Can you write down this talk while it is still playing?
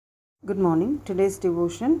Good morning. Today's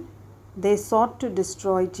devotion. They sought to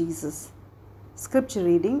destroy Jesus. Scripture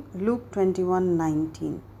reading Luke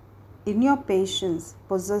 21:19. In your patience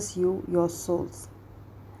possess you your souls.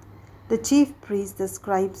 The chief priests, the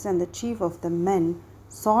scribes, and the chief of the men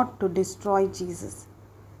sought to destroy Jesus.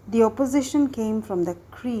 The opposition came from the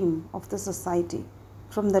cream of the society,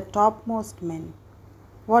 from the topmost men.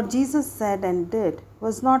 What Jesus said and did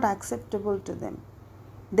was not acceptable to them.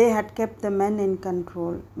 They had kept the men in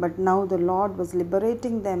control, but now the Lord was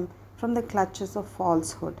liberating them from the clutches of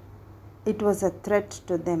falsehood. It was a threat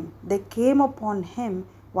to them. They came upon him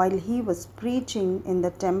while he was preaching in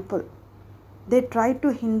the temple. They tried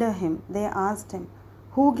to hinder him. They asked him,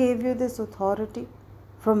 "Who gave you this authority?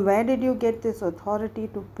 From where did you get this authority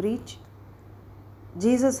to preach?"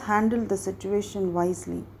 Jesus handled the situation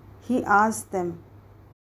wisely. He asked them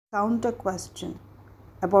a counter question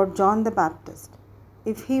about John the Baptist,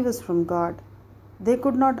 if he was from God. They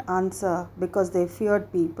could not answer because they feared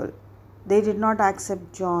people. They did not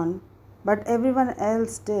accept John, but everyone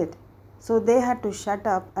else did. So they had to shut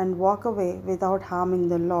up and walk away without harming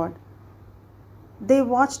the Lord. They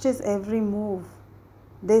watched his every move.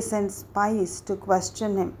 They sent spies to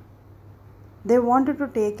question him. They wanted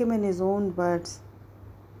to take him in his own words,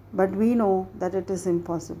 but we know that it is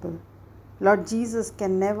impossible. Lord Jesus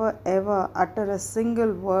can never ever utter a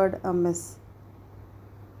single word amiss.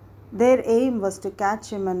 Their aim was to catch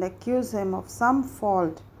him and accuse him of some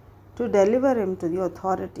fault to deliver him to the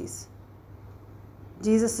authorities.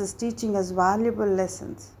 Jesus is teaching us valuable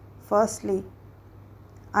lessons. Firstly,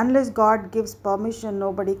 unless God gives permission,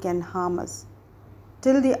 nobody can harm us.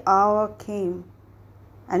 Till the hour came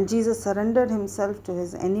and Jesus surrendered himself to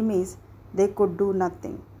his enemies, they could do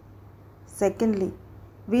nothing. Secondly,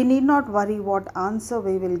 we need not worry what answer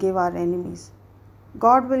we will give our enemies.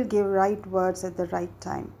 God will give right words at the right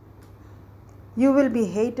time. "You will be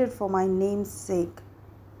hated for my name's sake,"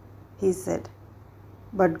 he said,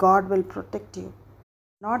 "but God will protect you.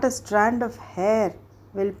 Not a strand of hair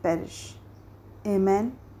will perish." Amen.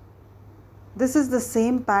 This is the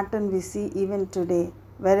same pattern we see even today,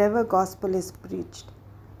 wherever gospel is preached.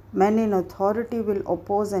 Men in authority will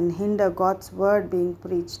oppose and hinder God's word being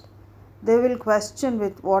preached. They will question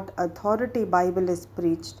with what authority Bible is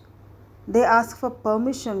preached. They ask for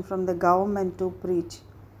permission from the government to preach.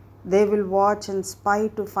 They will watch and spy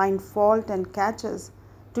to find fault and catch us,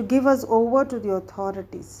 to give us over to the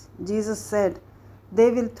authorities. Jesus said,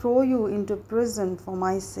 "They will throw you into prison for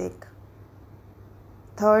my sake."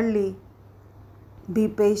 Thirdly, be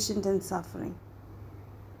patient in suffering.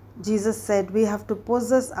 Jesus said we have to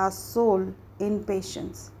possess our soul in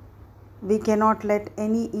patience. We cannot let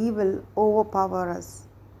any evil overpower us.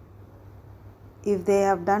 If they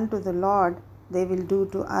have done to the Lord, they will do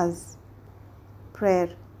to us.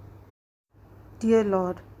 Prayer. Dear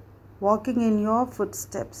Lord, walking in your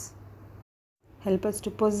footsteps, help us to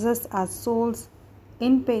possess our souls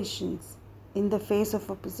in patience in the face of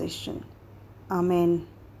opposition. Amen.